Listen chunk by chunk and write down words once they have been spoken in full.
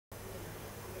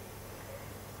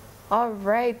All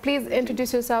right. Please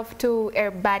introduce yourself to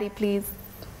everybody, please.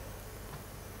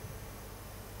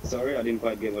 Sorry, I didn't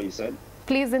quite get what you said.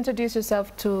 Please introduce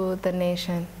yourself to the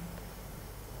nation.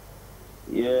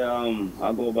 Yeah,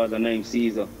 I go by the name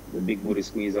Caesar, the Big Booty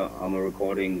Squeezer. I'm a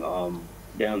recording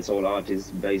dancehall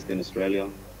artist based in Australia.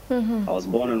 I was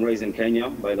born and raised in Kenya,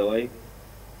 by the way.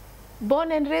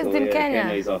 Born and raised So in yeah, Kenya.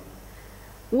 Kenya is a.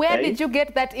 Where Hey, did you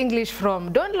get that English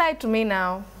from? Don't lie to me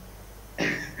now.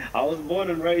 I was born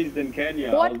and raised in Kenya.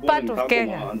 I was What born part in of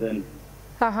Kenya? Kakuma, and then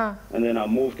Uh-huh. I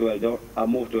moved to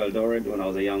Eldoret when I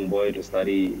was a young boy to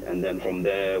study, and then from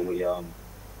there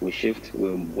we shift.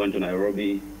 We went to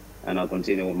Nairobi, and I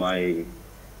continued with my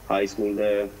high school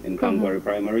there in Kangwari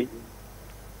Primary.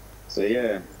 So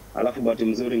yeah, alafu bahati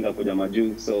mzuri ngakuja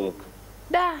majuu, so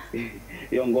Da.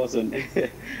 hiyo ngoso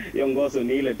hiyo ngoso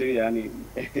ni ile tu yani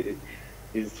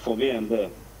is for me and there.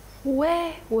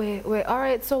 Where. All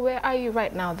right, so where are you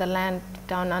right now? The land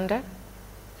down under?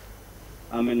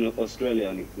 I'm in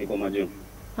Australia, niko majuu.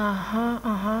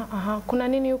 Kuna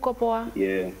nini huko poa?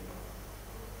 Yeah.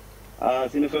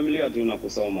 Sina familia tu na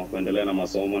kusoma, kuendelea na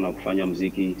masomo na kufanya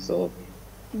muziki, so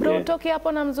Bro, yeah. toki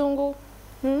hapo na mzungu.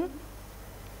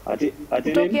 Ati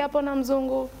Toki nini? hapo na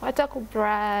mzungu. Acha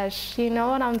kubrush. You know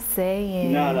what I'm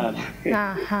saying? No.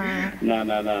 Uh-huh. No,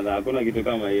 hakuna kitu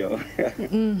kama hiyo.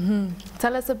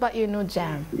 Tell us about your new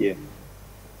jam. Yeah.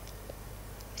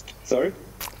 Sorry?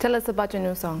 Tell us about your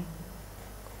new song.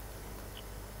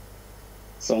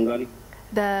 Song gani?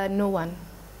 The new one.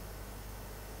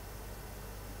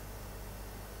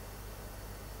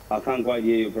 I can't quite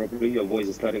hear you properly. Your voice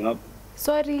is cutting up.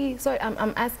 Sorry,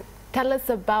 I'm asking. Tell us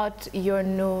about your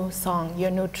new song,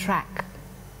 your new track.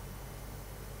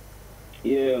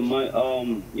 Yeah,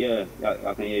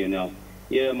 I can hear you now.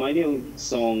 Yeah, my new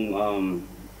song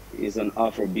is an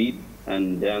Afrobeat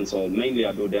and dancehall. Mainly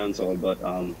I do dancehall, but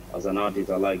as an artist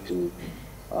I like to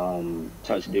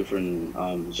touch different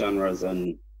genres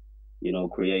and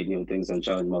create new things and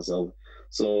challenge myself.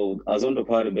 So Azonto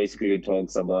Party basically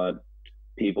talks about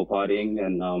people partying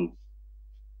and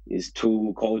is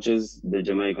two cultures, the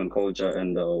Jamaican culture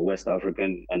and the West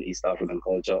African and East African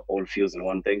culture, all fused in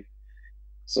one thing.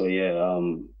 So yeah,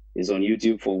 it's on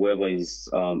YouTube for whoever is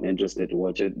interested to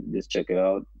watch it. Just check it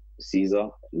out. Caesar,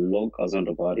 log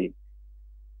Azonto Party.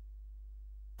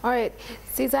 All right,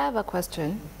 Caesar, I have a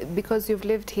question. Because you've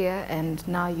lived here and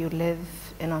now you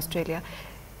live in Australia,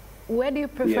 where do you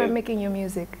prefer making your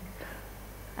music?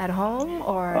 At home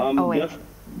or away?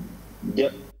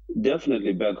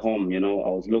 Definitely back home. I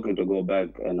was looking to go back,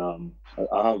 and I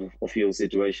have a few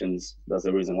situations. That's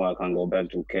the reason why I can't go back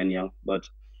to Kenya. But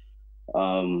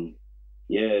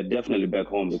yeah, definitely back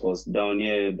home, because down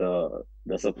here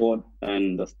the support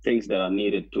and the things that are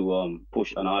needed to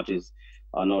push an artist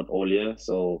are not all here.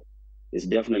 So it's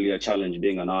definitely a challenge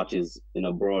being an artist in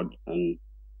abroad, and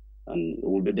it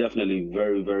will be definitely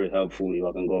very, very helpful if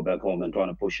I can go back home and try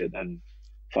to push it and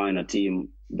find a team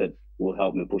that will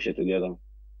help me push it together.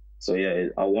 So yeah,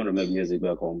 I want to make music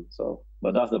back home. So,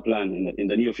 but that's the plan. In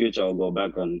the near future, I'll go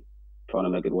back and try to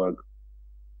make it work.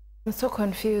 I'm so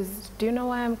confused. Do you know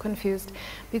why I'm confused?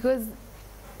 Because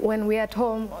when we're at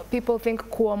home, people think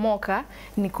kuomoka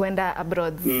ni kwenda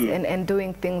abroad and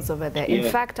doing things over there. In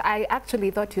fact, I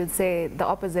actually thought you'd say the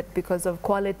opposite because of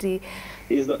quality.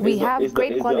 We have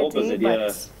great quality,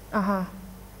 but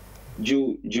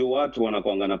juu watu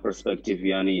wanakuanga na perspective,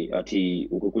 yani ati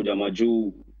ukikuja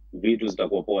majuu vitu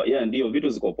zitakuwa poa. Yeah, ndio vitu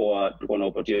ziko poa, tuko na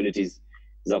opportunities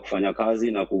za kufanya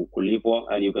kazi na kulipwa,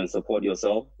 and you can support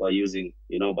yourself by using,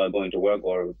 by going to work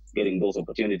or getting those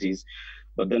opportunities.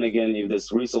 But then again, if there's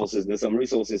some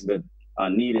resources that are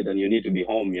needed and you need to be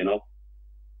home,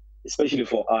 especially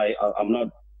for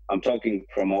I'm talking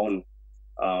from my own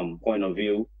point of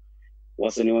view.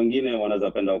 Wasanii wengine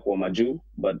wanaweza penda kuwa majuu,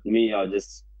 but me,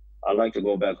 I like to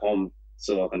go back home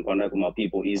so I can connect with my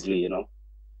people easily,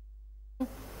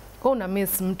 Una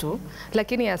miss mtu,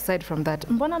 lakini aside from that,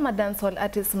 mbona ma dancehall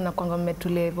artists mnakuanga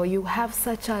mmetulia? You have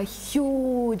such a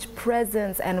huge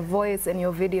presence and voice in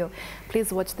your video.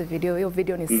 Please watch the video. Your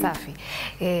video ni safi.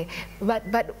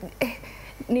 But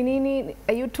nini,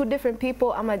 are you two different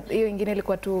people ama hiyo ingine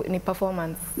ilikuwa tu ni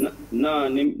performance?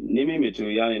 Ni mimi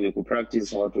tu, yani ni ku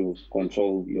practice how to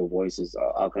control your voices.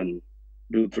 I can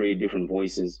do 3 different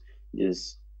voices.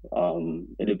 Just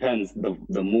it depends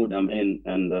the mood I'm in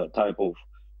and the type of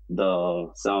the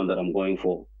sound that I'm going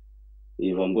for.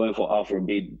 If I'm going for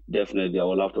Afrobeat, definitely I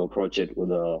will have to approach it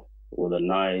with a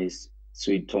nice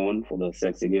sweet tone for the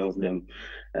sexy girls them.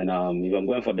 And if I'm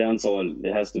going for dancehall,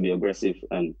 it has to be aggressive,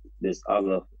 and there's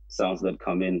other sounds that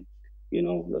come in,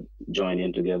 that join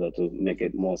in together to make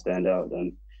it more stand out.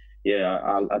 And yeah,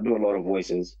 I do a lot of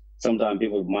voices. sometimes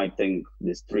people might think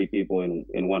there's 3 people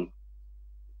in one.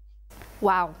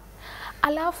 Wow.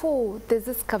 Alafu, there's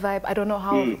this vibe. I don't know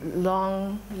how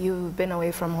long you've been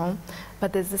away from home,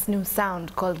 but there's this new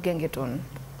sound called gengetone.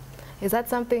 Is that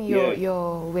something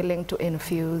you're willing to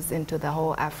infuse into the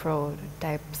whole Afro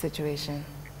type situation?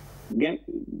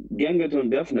 Gengetone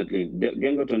definitely.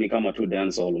 Gengetone ni kama tu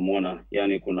dancehall umeona.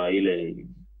 Yani kuna ile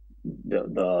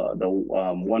the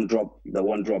one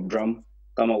drop drum.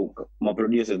 Kama my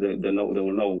producers they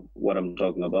will know what I'm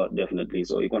talking about definitely.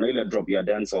 So ikona ile drop ya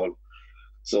dancehall.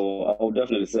 So I would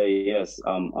definitely say yes.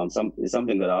 It's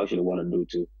something that I actually want to do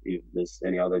too. If there's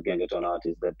any other gengetone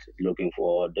artist that looking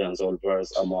for dancehall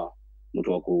verse, ama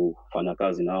mtu wa kufanya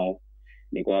kazi nao,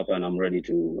 niko hapa and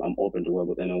I'm open to work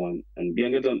with anyone. And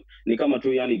gengetone ni kama tu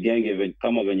yani genge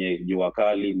kama venye Jua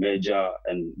Kali, Major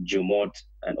and Jumot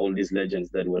and all these legends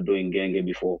that were doing genge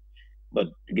before. But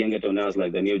gengetone now is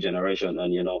like the new generation,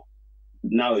 and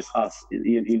now it's us,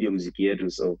 India muziki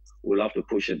yetu, so we'll have to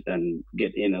push it and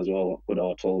get in as well, put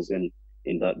our toes in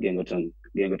that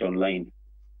gengetone line.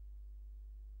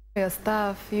 Your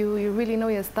stuff, you really know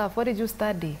your stuff. What did you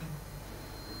study?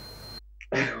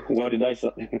 What did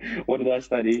I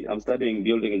study? I'm studying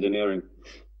building engineering.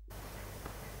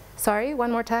 Sorry,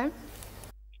 one more time?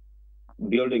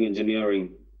 Building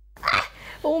engineering.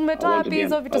 Umetoa wapi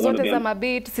hizo vitu zote za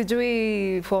mabit,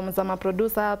 sijui form za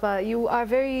maproducer hapa. You are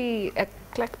very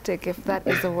eclectic, if that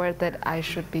is a word that I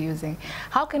should be using.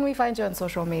 How can we find you on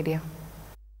social media?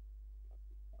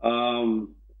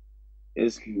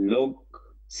 It's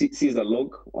Caesar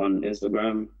Look on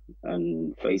Instagram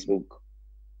and Facebook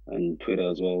and Twitter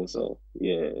as well. So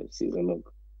yeah, Caesar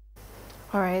Look.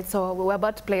 All right, so we're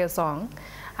about to play a song.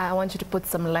 I want you to put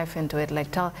some life into it.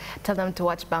 Like tell them to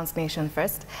watch Bounce Nation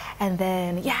first, and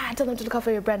then tell them to look out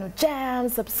for your brand new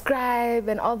jams, subscribe,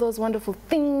 and all those wonderful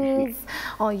things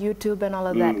on YouTube and all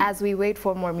of that as we wait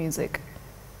for more music.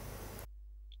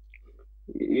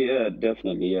 Yeah,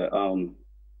 definitely. Yeah.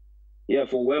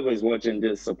 For whoever is watching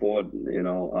this, support.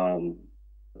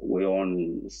 We're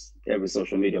on every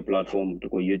social media platform. To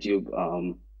go YouTube,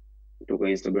 to go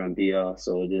Instagram, PR.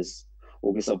 So just.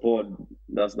 We support.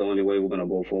 That's the only way we're gonna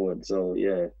go forward. So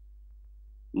yeah,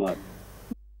 Matt.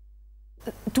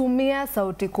 Tumia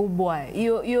sauti kubwa.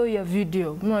 Hiyo ya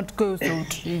video. Mnatuko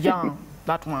sauti. Yeah,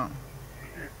 that one.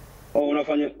 Oh,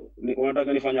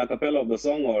 unataka nifanya a cappella of the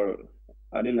song, or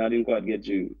I didn't quite get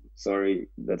you. Sorry,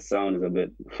 that sound is a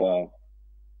bit far.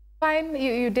 Fine,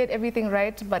 you did everything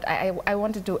right, but I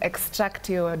wanted to extract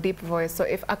your deep voice. So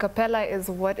if a cappella is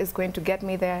what is going to get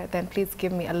me there, then please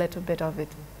give me a little bit of it.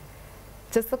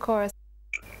 Just the chorus.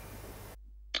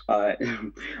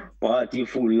 Party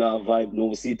full of vibe,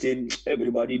 no sitting.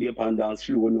 Everybody dip and dance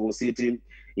floor, no sitting.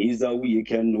 It's a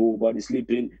weekend, nobody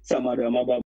sleeping. Some of them about